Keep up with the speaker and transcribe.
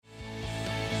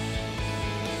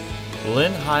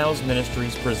Lynn Hiles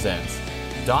Ministries presents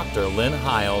Dr. Lynn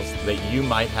Hiles, that you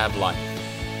might have life.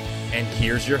 And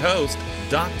here's your host,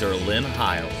 Dr. Lynn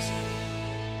Hiles.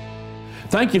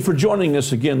 Thank you for joining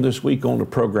us again this week on the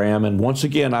program. And once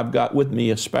again, I've got with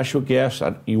me a special guest.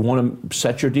 You want to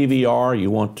set your DVR. You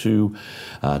want to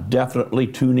definitely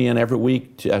tune in every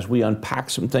week as we unpack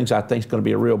some things I think is going to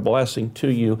be a real blessing to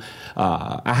you.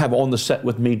 I have on the set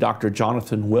with me Dr.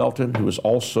 Jonathan Welton, who is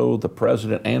also the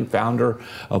president and founder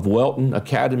of Welton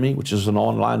Academy, which is an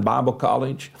online Bible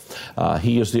college.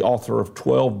 He is the author of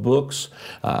 12 books,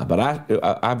 but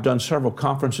I've done several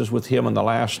conferences with him in the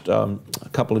last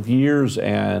couple of years,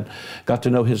 and got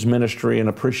to know his ministry and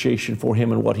appreciation for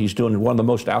him and what he's doing. One of the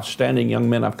most outstanding young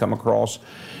men I've come across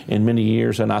in many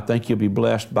years, and I think you'll be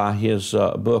blessed by his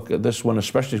book. This one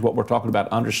especially is what we're talking about,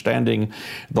 understanding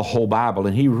the whole Bible.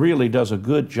 And he really does a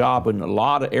good job in a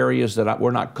lot of areas that we're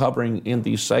not covering in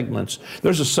these segments.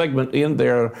 There's a segment in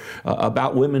there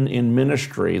about women in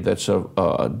ministry that's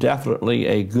definitely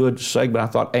a good segment. I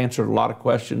thought answered a lot of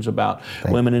questions about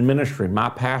women in ministry. My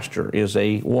pastor is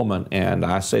a woman, and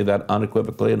I say that unequivocally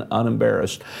and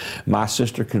unembarrassed. My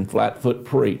sister can flat-foot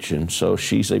preach, and so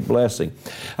she's a blessing.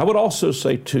 I would also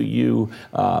say to you,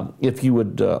 if you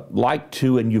would like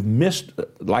to, and you've missed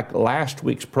like last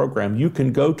week's program, you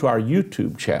can go to our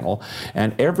YouTube channel,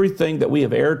 and everything that we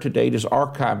have aired to date is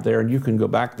archived there, and you can go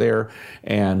back there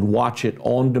and watch it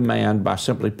on demand by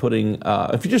simply putting,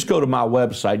 if you just go to my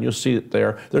website, you'll see it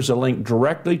there. There's a link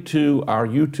directly to our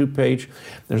YouTube page.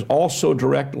 There's also a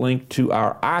direct link to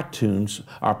our iTunes,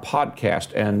 our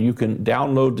podcast, and you can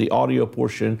download the audio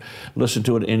portion, listen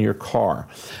to it in your car.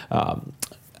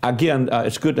 Again,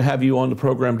 it's good to have you on the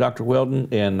program, Dr. Welton,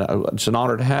 and it's an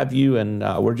honor to have you, and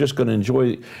we're just going to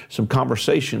enjoy some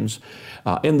conversations.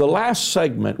 In the last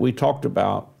segment, we talked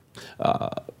about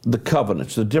the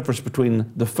covenants, the difference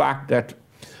between the fact that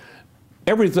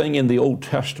everything in the Old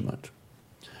Testament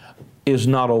is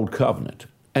not Old Covenant,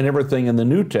 and everything in the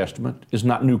New Testament is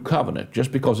not New Covenant.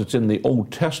 Just because it's in the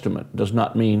Old Testament does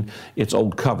not mean it's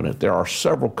Old Covenant. There are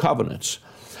several covenants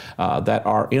that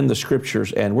are in the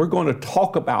Scriptures, and we're going to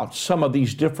talk about some of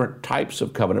these different types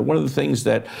of covenant. One of the things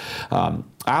that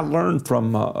I learned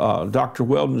from Dr.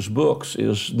 Welton's books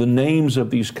is the names of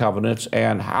these covenants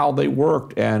and how they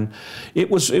worked, and it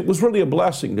was really a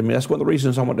blessing to me. That's one of the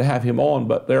reasons I wanted to have him on,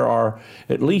 but there are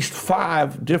at least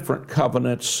 5 different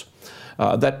covenants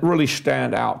that really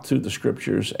stand out through the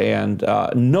Scriptures, and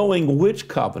knowing which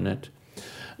covenant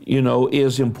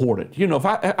is important. If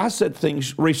I said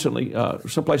things recently,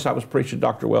 someplace I was preaching,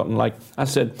 Dr. Welton, like I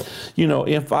said,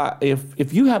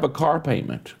 if you have a car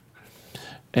payment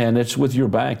and it's with your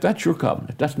bank, that's your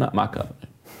covenant. That's not my covenant.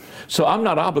 So I'm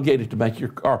not obligated to make your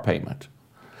car payment.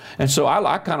 And so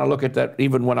I kind of look at that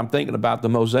even when I'm thinking about the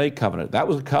Mosaic covenant. That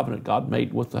was a covenant God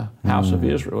made with the house of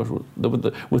Israel,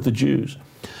 with the Jews.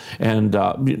 And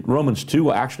Romans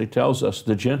 2 actually tells us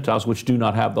the Gentiles which do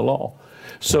not have the law.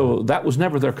 So that was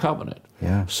never their covenant.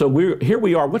 Yeah. So here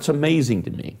we are. What's amazing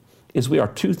to me is we are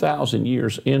 2,000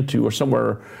 years into, or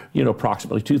somewhere,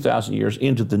 approximately 2,000 years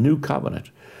into the new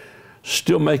covenant,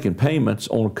 still making payments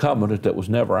on a covenant that was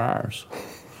never ours.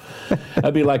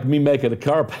 That'd be like me making a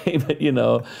car payment,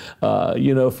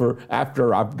 for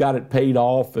after I've got it paid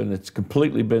off and it's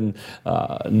completely been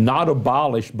not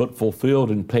abolished but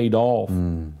fulfilled and paid off.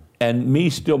 And me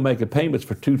still making payments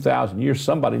for 2,000 years.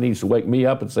 Somebody needs to wake me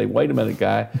up and say, wait a minute,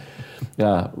 guy,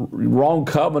 wrong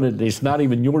covenant. It's not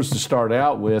even yours to start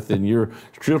out with, and you're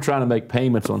still trying to make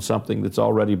payments on something that's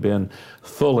already been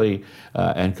fully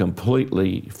and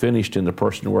completely finished in the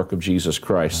person and work of Jesus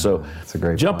Christ. So that's a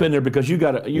great jump point. in there, because you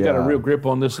got a real grip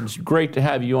on this, and it's great to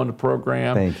have you on the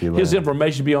program. Thank you, Lynn. His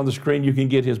information will be on the screen. You can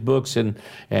get his books and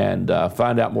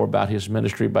find out more about his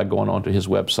ministry by going on to his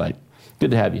website. Good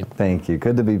to have you. Thank you.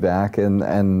 Good to be back.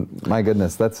 And my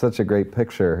goodness, that's such a great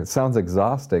picture. It sounds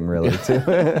exhausting, really, too.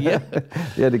 Yeah.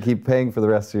 You had to keep paying for the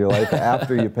rest of your life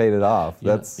after you paid it off.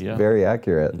 That's very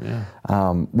accurate.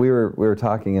 Yeah. We were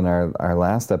talking in our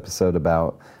last episode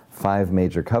about 5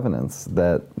 major covenants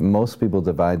that most people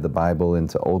divide the Bible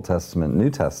into Old Testament, New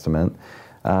Testament,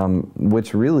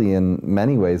 which really in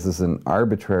many ways is an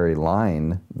arbitrary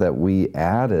line that we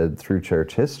added through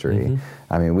church history.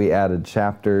 I mean, we added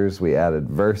chapters, we added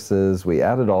verses, we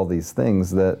added all these things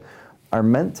that are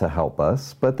meant to help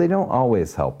us, but they don't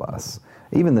always help us.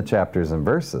 Even the chapters and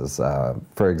verses.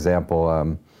 For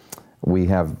example, we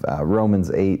have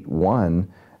Romans 8:1,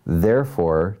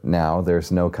 therefore now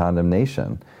there's no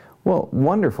condemnation. Well,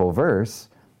 wonderful verse,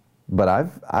 but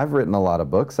I've written a lot of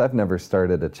books. I've never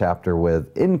started a chapter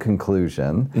with "in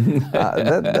conclusion."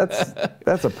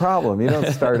 That's a problem. You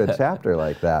don't start a chapter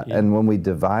like that. Yeah. And when we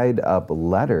divide up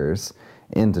letters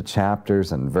into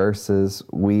chapters and verses,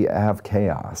 we have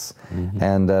chaos. Mm-hmm.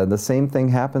 And the same thing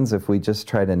happens if we just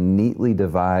try to neatly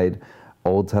divide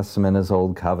Old Testament as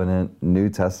Old Covenant, New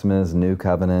Testament as New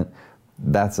Covenant.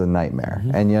 That's a nightmare.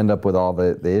 Mm-hmm. And you end up with all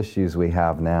the issues we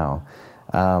have now.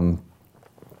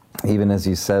 Even as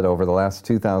you said, over the last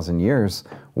 2,000 years,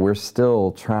 we're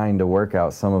still trying to work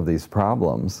out some of these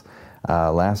problems.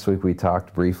 Last week we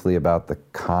talked briefly about the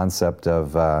concept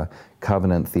of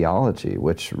covenant theology,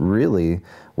 which really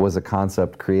was a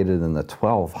concept created in the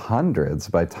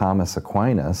 1200s by Thomas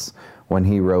Aquinas when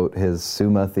he wrote his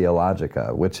Summa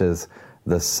Theologica, which is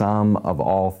the sum of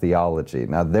all theology.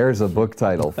 Now there's a book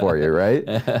title for you, right?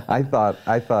 I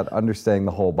thought understanding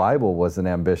the whole Bible was an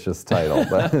ambitious title,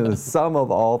 but the sum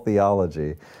of all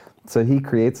theology. So he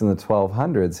creates in the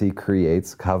 1200s, he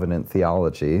creates covenant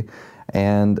theology,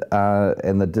 and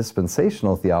the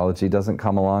dispensational theology doesn't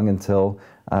come along until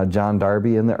John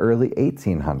Darby in the early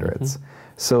 1800s. Mm-hmm.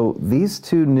 So these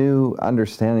two new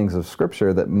understandings of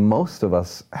Scripture that most of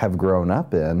us have grown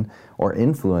up in or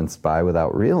influenced by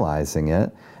without realizing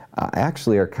it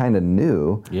actually are kind of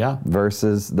new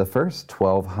versus the first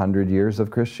 1,200 years of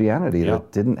Christianity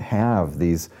that didn't have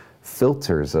these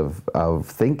filters of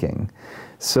thinking.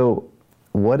 So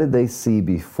what did they see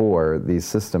before these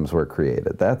systems were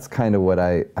created? That's kind of what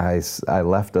I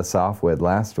left us off with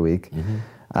last week. Mm-hmm.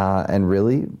 And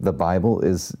really, the Bible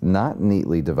is not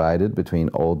neatly divided between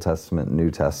Old Testament and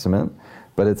New Testament,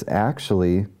 but it's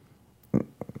actually,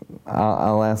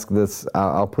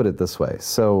 I'll put it this way.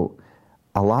 So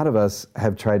a lot of us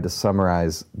have tried to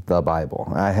summarize the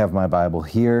Bible. I have my Bible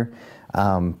here.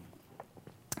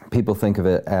 People think of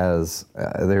it as,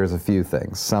 there's a few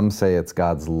things. Some say it's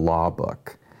God's law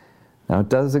book. Now it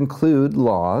does include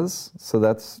laws, so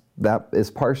that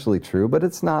is partially true, but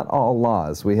it's not all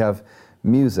laws. We have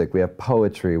music, we have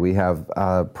poetry, we have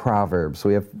proverbs,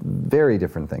 we have very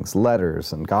different things,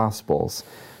 letters and gospels,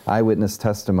 eyewitness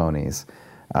testimonies,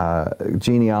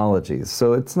 genealogies.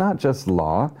 So it's not just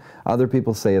law. Other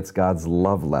people say it's God's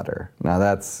love letter. Now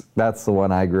that's the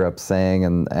one I grew up saying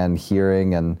and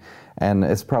hearing, and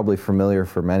it's probably familiar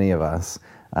for many of us.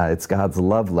 It's God's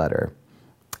love letter.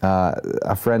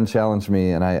 A friend challenged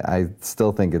me, and I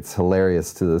still think it's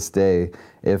hilarious to this day.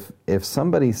 If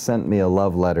somebody sent me a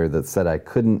love letter that said I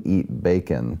couldn't eat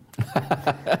bacon,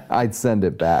 I'd send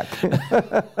it back.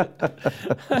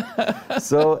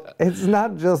 So it's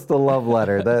not just a love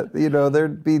letter. That,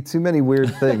 there'd be too many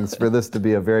weird things for this to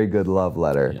be a very good love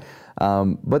letter.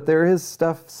 Yeah. But there is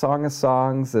stuff, Song of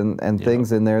Songs and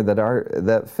things in there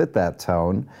that fit that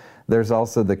tone. There's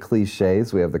also the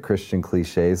cliches. We have the Christian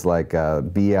cliches like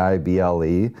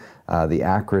BIBLE, the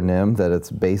acronym that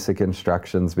it's basic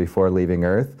instructions before leaving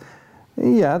Earth.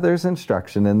 Yeah, there's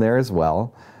instruction in there as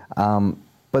well.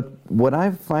 But what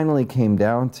I finally came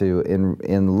down to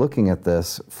in looking at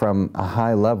this from a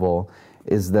high level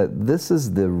is that this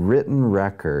is the written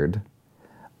record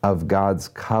of God's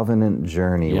covenant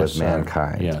journey with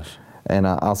mankind. Yes. And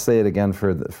I'll say it again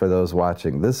for those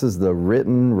watching. This is the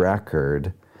written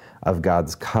record of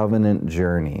God's covenant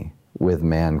journey with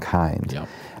mankind. Yep.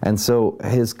 And so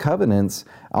his covenants,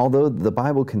 although the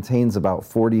Bible contains about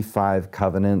 45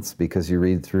 covenants, because you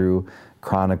read through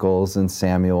Chronicles and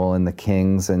Samuel and the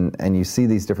Kings, and you see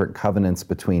these different covenants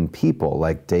between people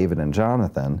like David and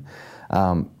Jonathan,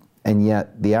 and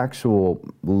yet the actual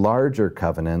larger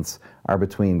covenants are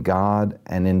between God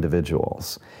and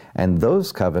individuals. And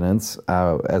those covenants,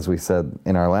 as we said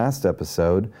in our last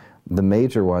episode, the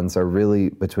major ones are really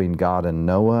between God and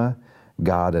Noah,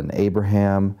 God and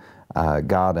Abraham,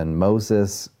 God and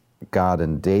Moses, God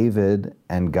and David,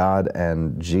 and God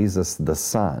and Jesus the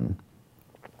Son.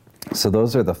 So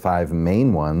those are the 5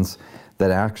 main ones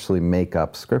that actually make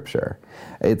up Scripture.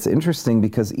 It's interesting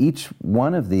because each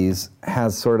one of these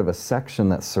has sort of a section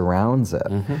that surrounds it.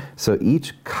 Mm-hmm. So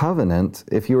each covenant,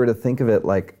 if you were to think of it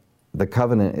like the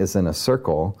covenant is in a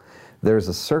circle, there's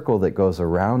a circle that goes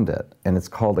around it, and it's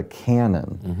called a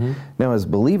canon. Mm-hmm. Now, as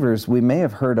believers, we may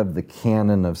have heard of the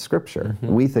canon of Scripture.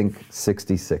 Mm-hmm. We think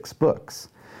 66 books.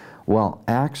 Well,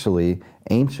 actually,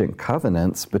 ancient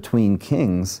covenants between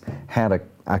kings had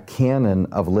a canon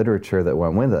of literature that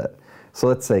went with it. So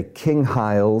let's say King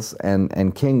Hiles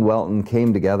and King Welton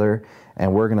came together,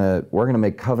 and we're gonna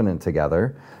make covenant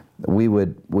together. We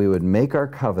would make our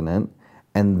covenant,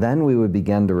 and then we would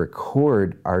begin to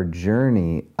record our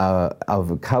journey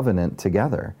of a covenant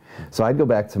together. So I'd go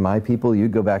back to my people,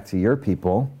 you'd go back to your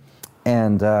people,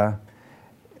 and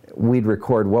we'd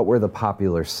record what were the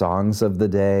popular songs of the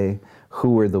day,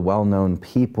 who were the well-known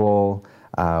people.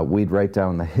 We'd write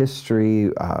down the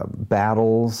history,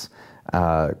 battles,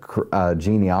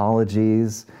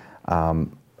 genealogies,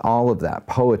 all of that,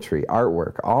 poetry,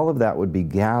 artwork, all of that would be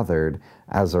gathered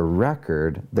as a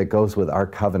record that goes with our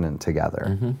covenant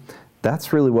together.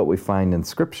 That's really what we find in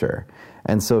Scripture.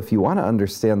 And so if you want to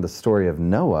understand the story of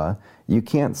Noah, you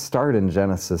can't start in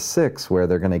Genesis 6 where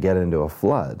they're going to get into a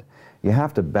flood. You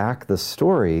have to back the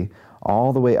story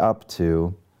all the way up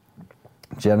to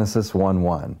Genesis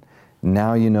 1:1.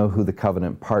 Now you know who the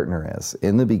covenant partner is.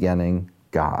 In the beginning,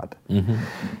 God.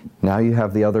 Now you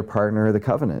have the other partner of the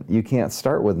covenant. You can't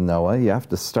start with Noah, you have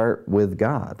to start with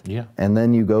God. And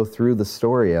then you go through the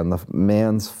story and the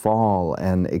man's fall,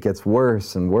 and it gets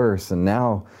worse and worse, and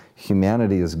now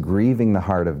humanity is grieving the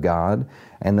heart of God.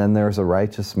 And then there's a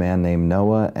righteous man named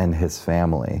Noah and his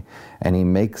family, and he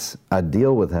makes a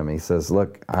deal with him. He says,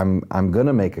 look, I'm going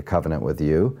to make a covenant with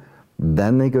you.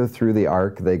 Then they go through the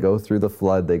ark, they go through the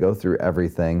flood, they go through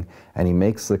everything, and he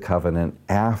makes the covenant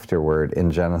afterward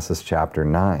in Genesis chapter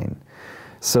 9.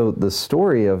 So the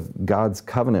story of God's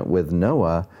covenant with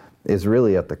Noah is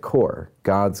really at the core,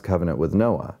 God's covenant with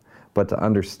Noah. But to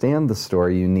understand the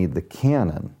story, you need the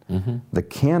canon. The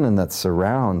canon that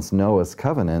surrounds Noah's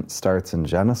covenant starts in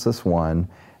Genesis 1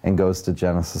 and goes to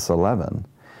Genesis 11.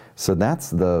 So that's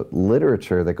the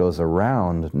literature that goes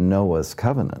around Noah's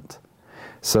covenant.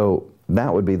 So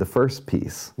that would be the first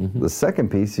piece. The second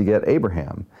piece, you get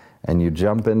Abraham, and you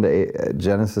jump into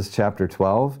Genesis chapter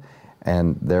 12,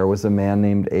 and there was a man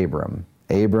named Abram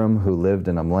who lived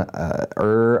in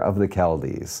Ur of the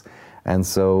Chaldees. And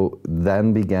so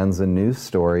then begins a new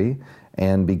story,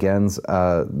 and begins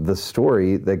the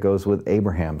story that goes with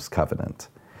Abraham's covenant.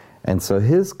 And so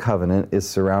his covenant is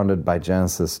surrounded by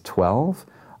Genesis 12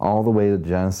 all the way to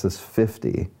Genesis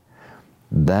 50.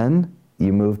 Then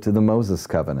you move to the Moses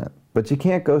covenant. But you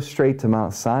can't go straight to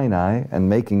Mount Sinai and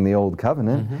making the old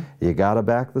covenant. You got to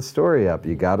back the story up.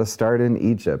 You got to start in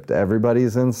Egypt.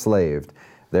 Everybody's enslaved.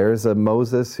 There's a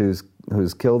Moses who's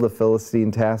killed a Philistine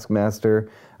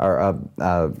taskmaster, or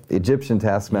Egyptian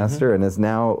taskmaster, and is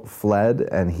now fled,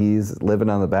 and he's living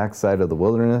on the backside of the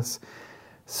wilderness.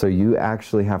 So you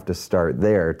actually have to start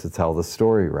there to tell the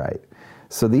story right.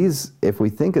 So these, if we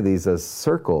think of these as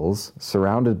circles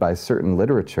surrounded by certain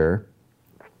literature,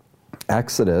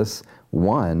 Exodus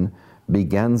 1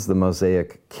 begins the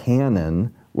Mosaic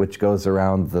canon, which goes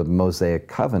around the Mosaic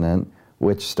covenant,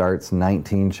 which starts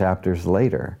 19 chapters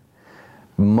later.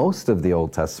 Most of the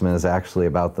Old Testament is actually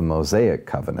about the Mosaic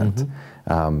covenant.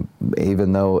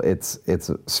 Even though it's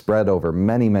spread over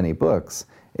many, many books,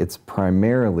 it's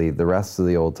primarily the rest of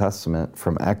the Old Testament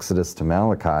from Exodus to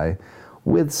Malachi,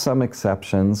 with some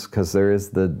exceptions, because there is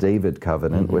the David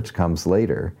covenant, which comes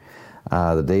later.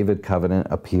 The David covenant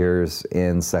appears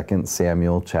in 2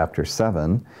 Samuel chapter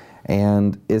 7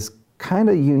 and is kind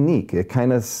of unique. It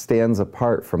kind of stands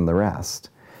apart from the rest.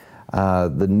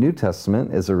 The New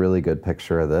Testament is a really good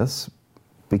picture of this,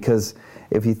 because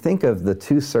if you think of the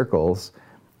two circles,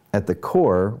 at the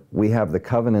core, we have the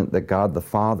covenant that God the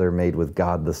Father made with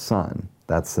God the Son.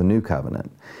 That's the New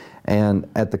Covenant. And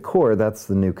at the core, that's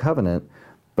the New Covenant,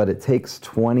 but it takes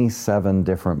 27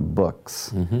 different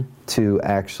books to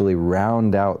actually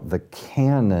round out the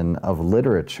canon of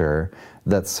literature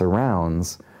that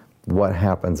surrounds what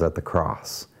happens at the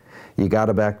cross. You got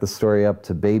to back the story up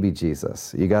to baby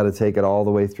Jesus. You got to take it all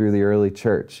the way through the early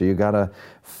church. You got to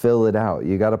fill it out.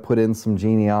 You got to put in some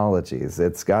genealogies.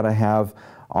 It's got to have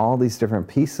all these different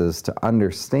pieces to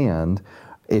understand.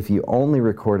 If you only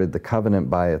recorded the covenant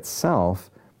by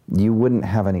itself, you wouldn't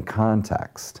have any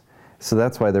context. So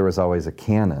that's why there was always a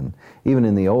canon. Even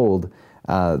in the Old,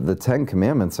 the Ten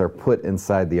Commandments are put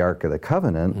inside the Ark of the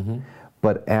Covenant,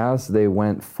 but as they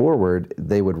went forward,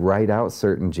 they would write out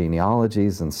certain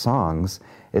genealogies and songs.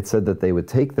 It said that they would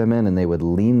take them in and they would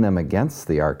lean them against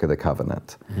the Ark of the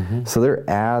Covenant. So they're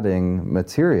adding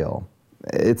material.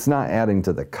 It's not adding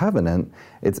to the covenant,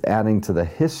 it's adding to the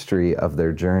history of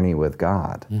their journey with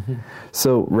God.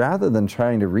 So rather than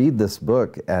trying to read this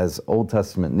book as Old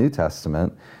Testament, New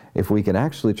Testament, if we can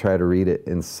actually try to read it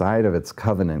inside of its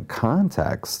covenant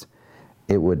context,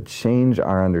 it would change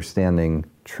our understanding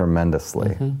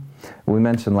tremendously. We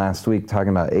mentioned last week, talking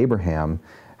about Abraham,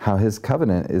 how his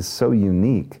covenant is so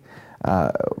unique.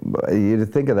 You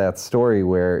think of that story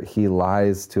where he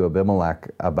lies to Abimelech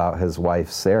about his wife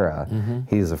Sarah.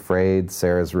 He's afraid.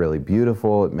 Sarah's really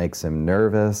beautiful. It makes him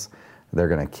nervous. They're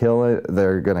going to kill it.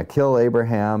 They're going to kill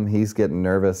Abraham. He's getting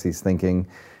nervous. He's thinking,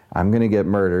 I'm going to get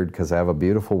murdered because I have a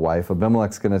beautiful wife.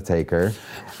 Abimelech's going to take her.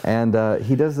 And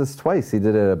he does this twice. He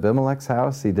did it at Abimelech's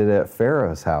house. He did it at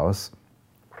Pharaoh's house.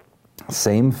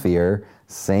 Same fear,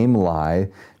 same lie,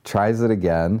 tries it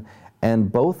again.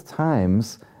 And both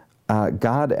times,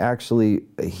 God actually,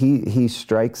 he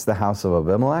strikes the house of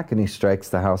Abimelech and he strikes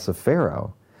the house of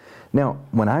Pharaoh. Now,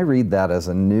 when I read that as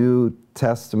a New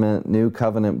Testament, New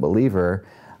Covenant believer,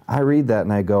 I read that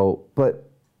and I go, but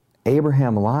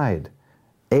Abraham lied.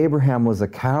 Abraham was a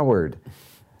coward.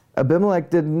 Abimelech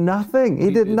did nothing.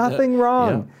 He did nothing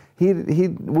wrong. Yeah.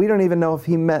 We don't even know if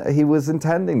he was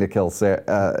intending to kill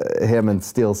him and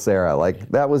steal Sarah. Like,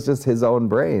 that was just his own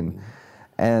brain.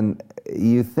 And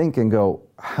you think and go,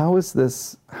 how is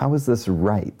this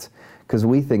right? Because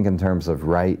we think in terms of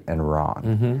right and wrong.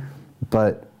 Mm-hmm.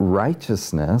 But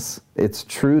righteousness, its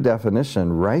true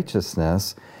definition,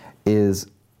 righteousness is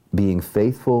being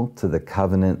faithful to the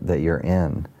covenant that you're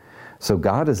in. So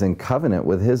God is in covenant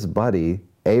with his buddy,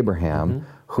 Abraham, mm-hmm.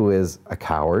 who is a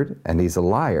coward and he's a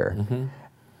liar. Mm-hmm.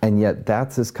 And yet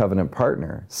that's his covenant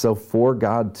partner. So for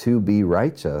God to be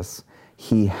righteous,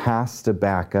 he has to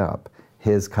back up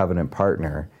his covenant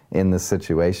partner in this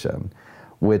situation,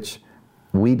 which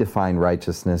we define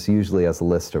righteousness usually as a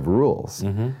list of rules.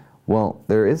 Mm-hmm. Well,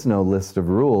 there is no list of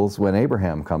rules when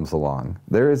Abraham comes along.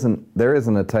 There isn't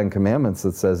a 10 Commandments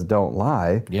that says don't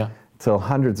lie till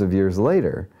hundreds of years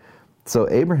later. So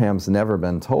Abraham's never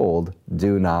been told,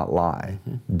 do not lie,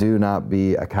 mm-hmm. do not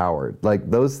be a coward. Like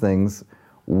those things,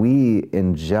 we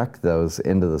inject those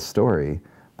into the story,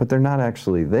 but they're not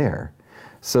actually there.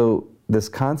 So this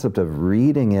concept of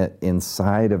reading it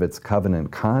inside of its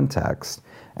covenant context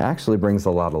actually brings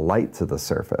a lot of light to the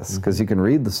surface, because mm-hmm. you can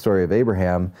read the story of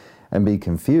Abraham and be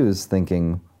confused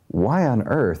thinking, why on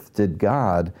earth did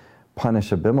God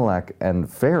punish Abimelech and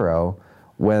Pharaoh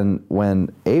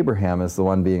when Abraham is the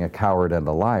one being a coward and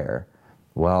a liar?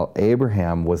 Well,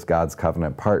 Abraham was God's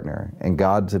covenant partner, and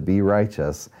God, to be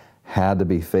righteous, had to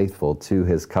be faithful to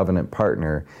his covenant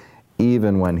partner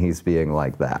even when he's being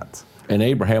like that. And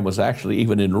Abraham was actually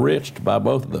even enriched by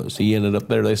both of those. He ended up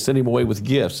there, they sent him away with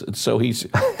gifts, and so he's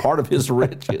part of his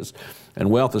riches, and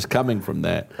wealth is coming from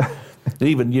that. And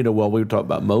even, we were talking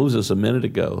about Moses a minute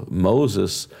ago.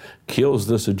 Moses kills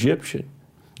this Egyptian.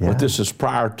 Yeah. But this is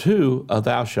prior to a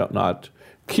thou shalt not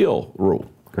kill rule.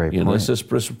 Great point. This is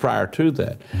prior to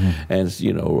that. Mm-hmm.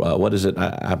 And, what is it?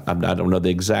 I don't know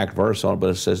the exact verse on it, but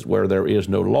it says, where there is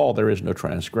no law, there is no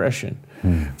transgression.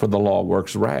 Mm. For the law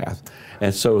works wrath.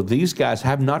 And so these guys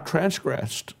have not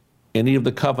transgressed any of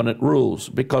the covenant rules,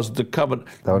 because the covenant,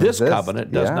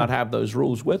 covenant does not have those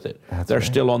rules with it. They're right.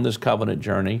 Still on this covenant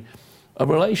journey of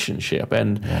relationship,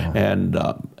 and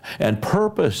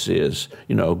purpose is,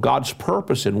 God's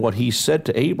purpose in what he said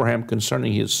to Abraham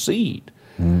concerning his seed.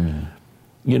 Mm.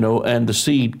 And the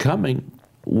seed coming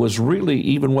was really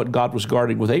even what God was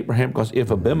guarding with Abraham, because if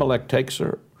Abimelech takes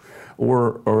her,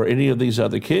 or any of these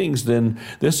other kings, then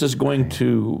this is going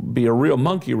to be a real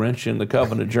monkey wrench in the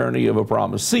covenant journey of a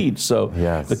promised seed. So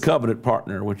the covenant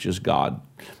partner, which is God,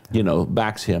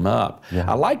 backs him up.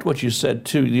 Yeah. I liked what you said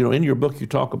too. In your book you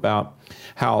talk about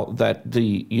how that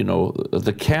the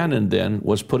canon then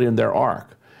was put in their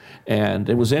ark. And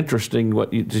it was interesting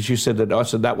what you said,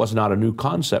 that was not a new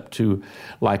concept to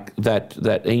like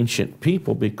that ancient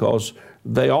people, because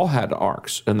they all had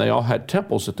arks and they all had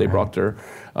temples that they brought their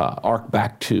ark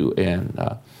back to. And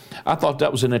I thought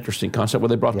that was an interesting concept where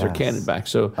they brought their canon back.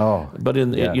 So, but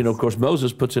of course,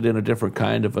 Moses puts it in a different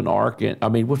kind of an ark.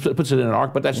 Puts it in an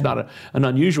ark, but that's not an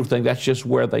unusual thing. That's just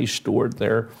where they stored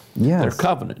their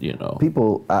covenant.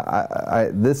 People,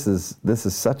 this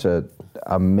is such a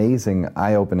amazing,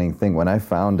 eye-opening thing. When I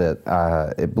found it,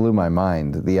 it blew my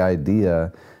mind. The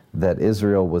idea that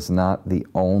Israel was not the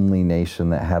only nation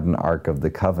that had an Ark of the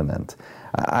Covenant.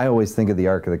 I always think of the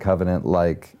Ark of the Covenant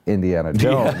like Indiana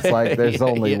Jones, like there's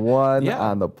only one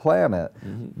on the planet.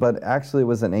 Mm-hmm. But actually it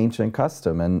was an ancient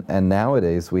custom. And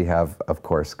nowadays we have, of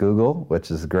course, Google,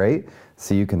 which is great.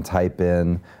 So you can type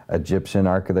in Egyptian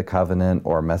Ark of the Covenant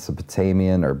or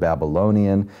Mesopotamian or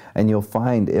Babylonian, and you'll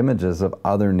find images of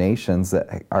other nations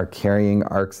that are carrying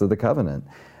Arks of the Covenant.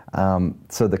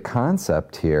 So the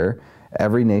concept here,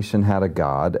 every nation had a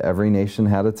god, every nation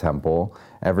had a temple,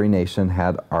 every nation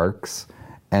had arks.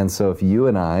 And so if you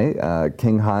and I,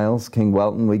 King Hiles, King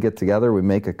Welton, we get together, we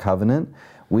make a covenant,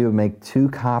 we would make 2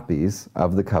 copies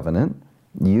of the covenant.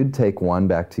 You'd take one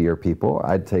back to your people,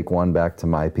 I'd take one back to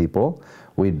my people.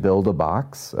 We'd build a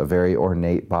box, a very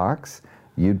ornate box.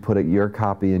 You'd put your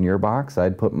copy in your box,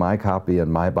 I'd put my copy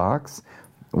in my box.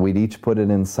 We'd each put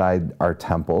it inside our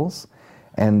temples.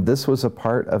 And this was a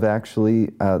part of actually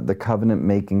the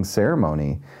covenant-making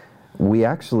ceremony. we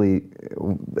actually,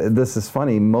 this is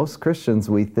funny, most Christians,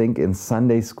 we think in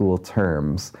Sunday school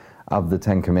terms of the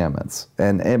Ten Commandments.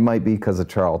 And it might be because of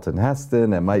Charlton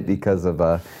Heston, it might be because of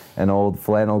an old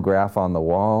flannel graph on the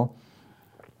wall.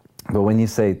 But when you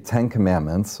say Ten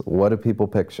Commandments, what do people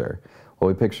picture? Well,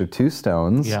 we picture two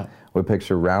stones, yeah. We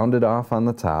picture rounded off on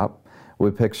the top, we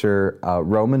picture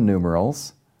Roman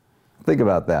numerals. Think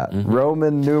about that. Mm-hmm.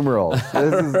 Roman numerals.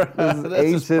 This is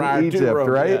ancient Egypt, Rome,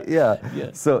 right? Yeah.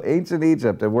 So ancient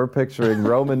Egypt, and we're picturing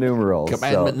Roman numerals.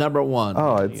 Commandment number 1.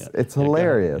 Oh, it's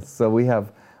hilarious. So we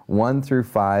have 1 through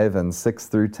 5 and 6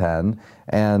 through 10,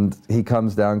 and he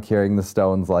comes down carrying the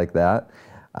stones like that.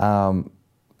 And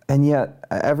yet,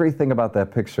 everything about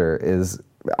that picture is,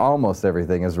 almost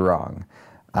everything is wrong.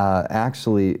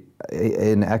 Actually,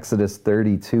 in Exodus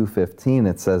 32:15,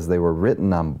 it says they were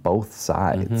written on both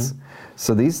sides. Mm-hmm.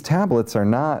 So these tablets are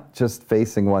not just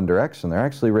facing one direction, they're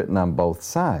actually written on both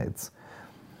sides.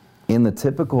 In the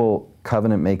typical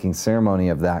covenant-making ceremony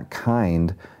of that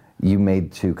kind, you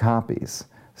made 2 copies.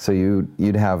 So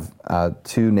you'd have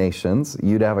 2 nations,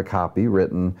 you'd have a copy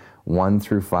written 1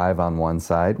 through 5 on one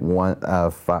side,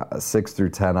 6 through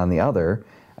 10 on the other,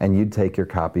 and you'd take your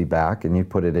copy back and you'd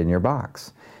put it in your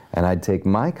box. And I'd take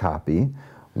my copy,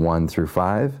 1 through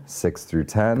 5, 6 through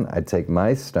 10, I'd take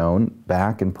my stone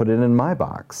back and put it in my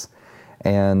box.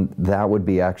 And that would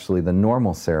be actually the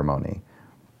normal ceremony.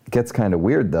 It gets kind of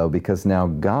weird though, because now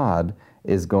God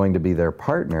is going to be their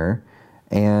partner,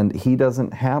 and he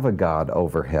doesn't have a God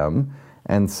over him,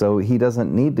 and so he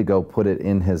doesn't need to go put it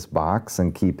in his box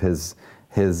and keep his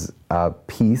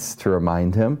peace to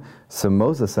remind him. So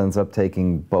Moses ends up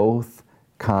taking both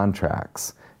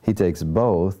contracts. He takes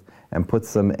both and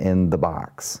puts them in the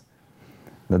box.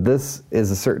 Now this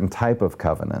is a certain type of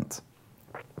covenant.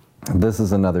 This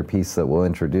is another piece that we'll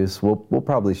introduce. We'll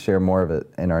probably share more of it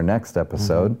in our next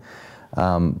episode.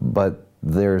 Mm-hmm. But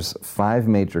there's 5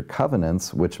 major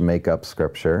covenants which make up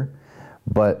Scripture,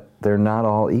 but they're not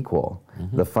all equal.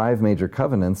 Mm-hmm. The 5 major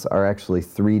covenants are actually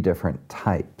 3 different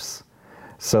types.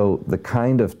 So the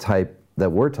kind of type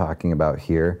that we're talking about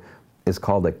here is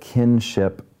called a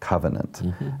kinship covenant.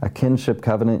 Mm-hmm. A kinship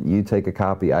covenant, you take a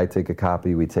copy, I take a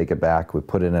copy, we take it back, we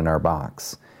put it in our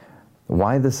box.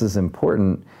 Why this is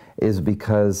important is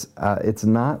because it's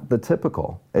not the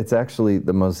typical. It's actually,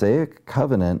 the Mosaic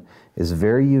covenant is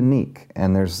very unique,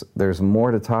 and there's more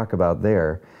to talk about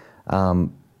there.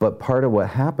 But part of what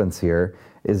happens here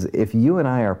is if you and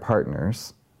I are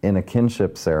partners in a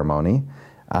kinship ceremony,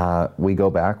 we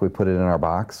go back, we put it in our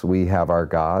box, we have our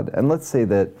God, and let's say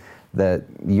that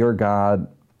your God,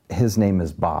 his name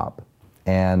is Bob,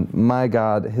 and my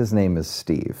God, his name is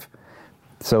Steve.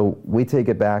 So we take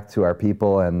it back to our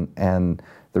people, and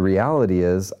the reality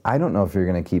is, I don't know if you're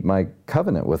going to keep my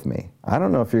covenant with me. I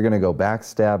don't know if you're going to go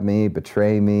backstab me,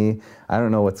 betray me. I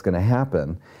don't know what's going to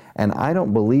happen. And I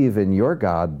don't believe in your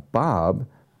God, Bob,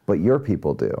 but your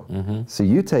people do. Mm-hmm. So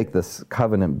you take this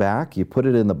covenant back, you put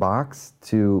it in the box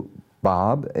to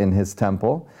Bob in his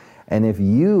temple, and if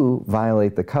you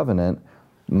violate the covenant,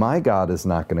 my God is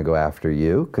not going to go after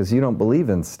you because you don't believe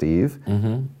in Steve.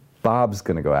 Mm-hmm. Bob's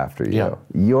going to go after you. Yeah.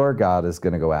 Your God is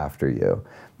going to go after you.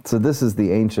 So this is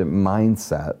the ancient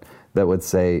mindset that would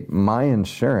say, my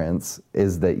insurance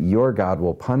is that your God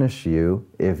will punish you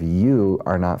if you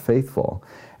are not faithful.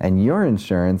 And your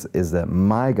insurance is that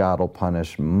my God will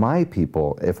punish my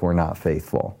people if we're not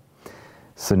faithful.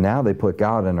 So now they put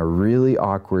God in a really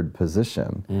awkward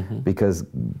position, mm-hmm. because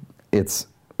it's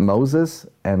Moses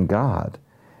and God.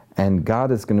 And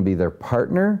God is going to be their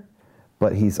partner,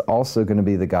 but he's also going to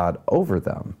be the God over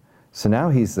them. So now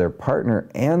he's their partner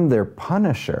and their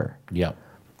punisher. Yeah.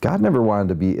 God never wanted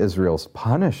to be Israel's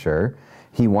punisher.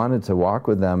 He wanted to walk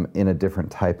with them in a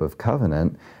different type of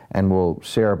covenant, and we'll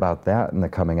share about that in the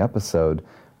coming episode.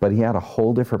 But he had a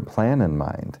whole different plan in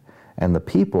mind. And the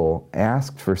people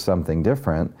asked for something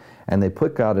different, and they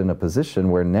put God in a position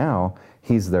where now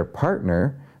he's their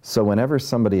partner. So whenever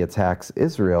somebody attacks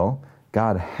Israel,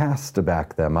 God has to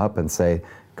back them up and say,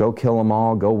 go kill them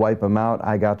all, go wipe them out,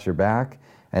 I got your back.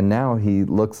 And now he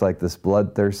looks like this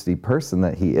bloodthirsty person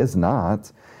that he is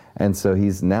not. And so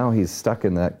he's stuck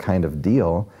in that kind of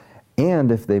deal.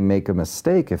 And if they make a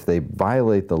mistake, if they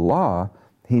violate the law,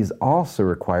 he's also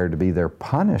required to be their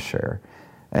punisher.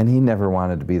 And he never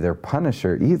wanted to be their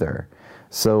punisher either.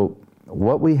 So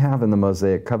what we have in the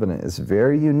Mosaic Covenant is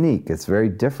very unique. It's very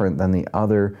different than the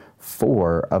other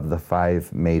 4 of the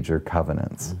 5 major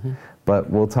covenants. Mm-hmm.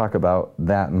 But we'll talk about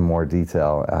that in more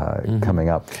detail coming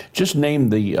up. Just name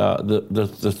the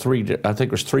 3. I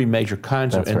think there's 3 major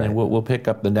kinds, and then we'll pick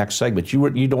up the next segment. You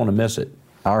don't want to miss it.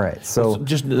 All right, so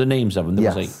just the names of them.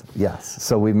 Yes.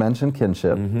 So we mentioned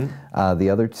kinship. The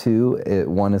other two,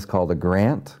 one is called a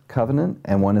grant covenant,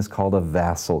 and one is called a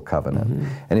vassal covenant.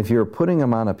 And if you're putting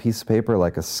them on a piece of paper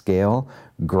like a scale,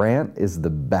 grant is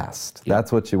the best.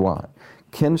 That's what you want.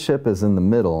 Kinship is in the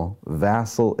middle.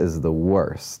 Vassal is the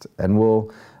worst. And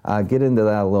we'll get into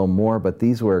that a little more. But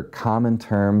these were common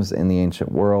terms in the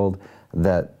ancient world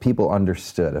that people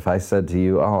understood. If I said to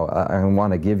you, oh, I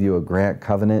want to give you a grant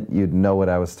covenant, you'd know what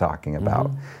I was talking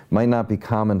about. Might not be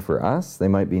common for us. They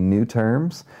might be new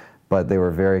terms, but they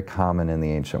were very common in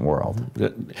the ancient world.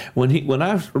 When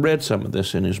I read some of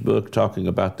this in his book, talking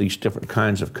about these different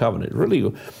kinds of covenant, it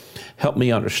really helped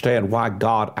me understand why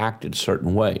God acted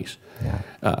certain ways.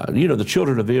 The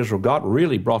children of Israel, God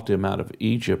really brought them out of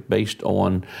Egypt based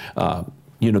on,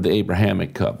 the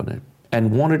Abrahamic covenant, and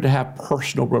wanted to have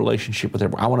personal relationship with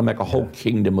everyone. I want to make a whole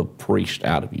kingdom of priests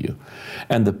out of you.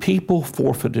 And the people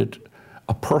forfeited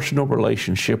a personal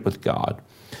relationship with God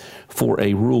for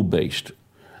a rule-based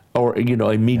or,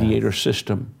 a mediator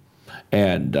system.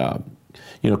 And,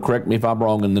 correct me if I'm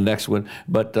wrong in the next one,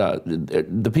 but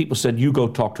the people said, you go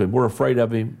talk to him. We're afraid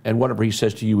of him, and whatever he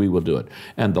says to you, we will do it.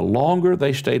 And the longer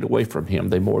they stayed away from him,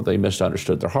 the more they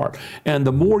misunderstood their heart. And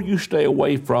the more you stay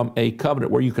away from a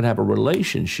covenant where you can have a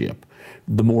relationship,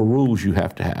 the more rules you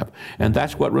have to have. And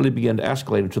that's what really began to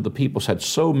escalate until the people had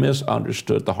so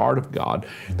misunderstood the heart of God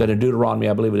that in Deuteronomy,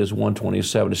 I believe it is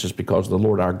 1:27, it says, because the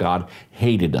Lord our God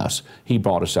hated us, he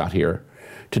brought us out here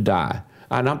to die.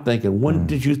 And I'm thinking, when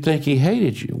did you think he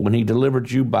hated you? When he delivered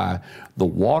you by the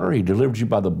water, he delivered you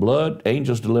by the blood,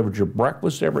 angels delivered your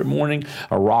breakfast every morning,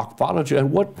 a rock followed you. At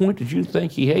what point did you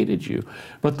think he hated you?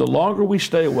 But the longer we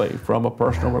stay away from a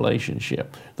personal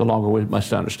relationship, the longer we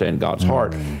must understand God's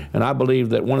heart. And I believe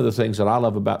that one of the things that I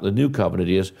love about the new covenant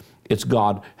is it's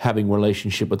God having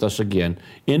relationship with us again,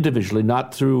 individually,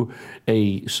 not through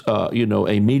a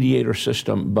mediator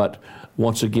system, but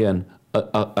once again,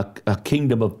 a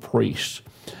kingdom of priests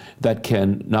that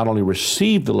can not only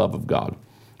receive the love of God,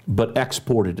 but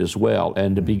export it as well,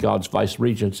 and to be God's vice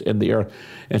regents in the earth.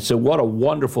 And so what a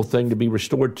wonderful thing to be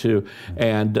restored to.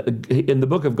 And in the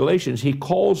book of Galatians, he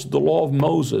calls the law of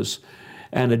Moses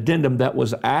an addendum that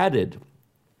was added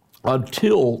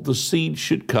until the seed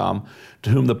should come to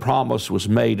whom the promise was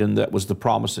made, and that was the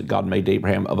promise that God made to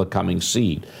Abraham of a coming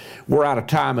seed. We're out of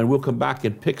time, and we'll come back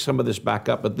and pick some of this back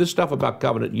up, but this stuff about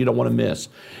covenant you don't want to miss.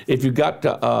 If you've got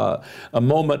a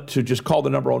moment to just call the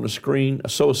number on the screen,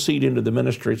 sow a seed into the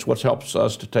ministry. It's what helps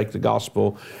us to take the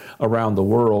gospel around the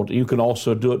world. You can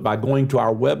also do it by going to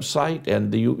our website,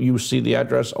 and you see the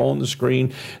address on the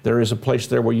screen. There is a place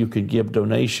there where you can give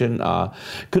donation.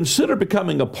 Consider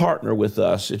becoming a partner with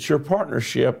us. It's your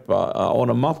partnership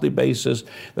on a monthly basis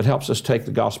that helps us take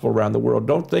the gospel around the world.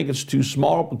 Don't think it's too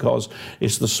small, because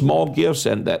it's the small gifts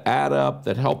and that add up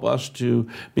that help us to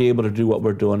be able to do what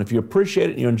we're doing. If you appreciate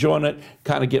it and you're enjoying it,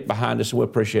 kind of get behind us, and we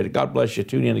appreciate it. God bless you.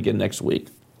 Tune in again next week.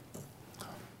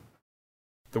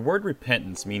 The word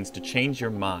repentance means to change your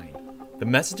mind. The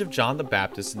message of John the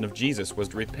Baptist and of Jesus was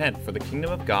to repent, for the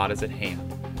kingdom of God is at hand.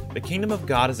 The kingdom of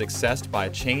God is accessed by a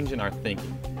change in our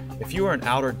thinking. If you are in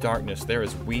outer darkness, there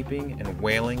is weeping and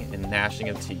wailing and gnashing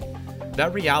of teeth.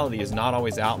 That reality is not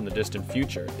always out in the distant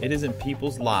future. It is in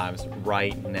people's lives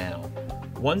right now.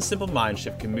 One simple mind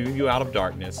shift can move you out of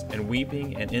darkness and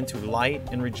weeping and into light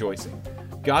and rejoicing.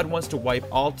 God wants to wipe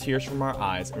all tears from our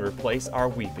eyes and replace our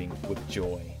weeping with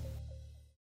joy.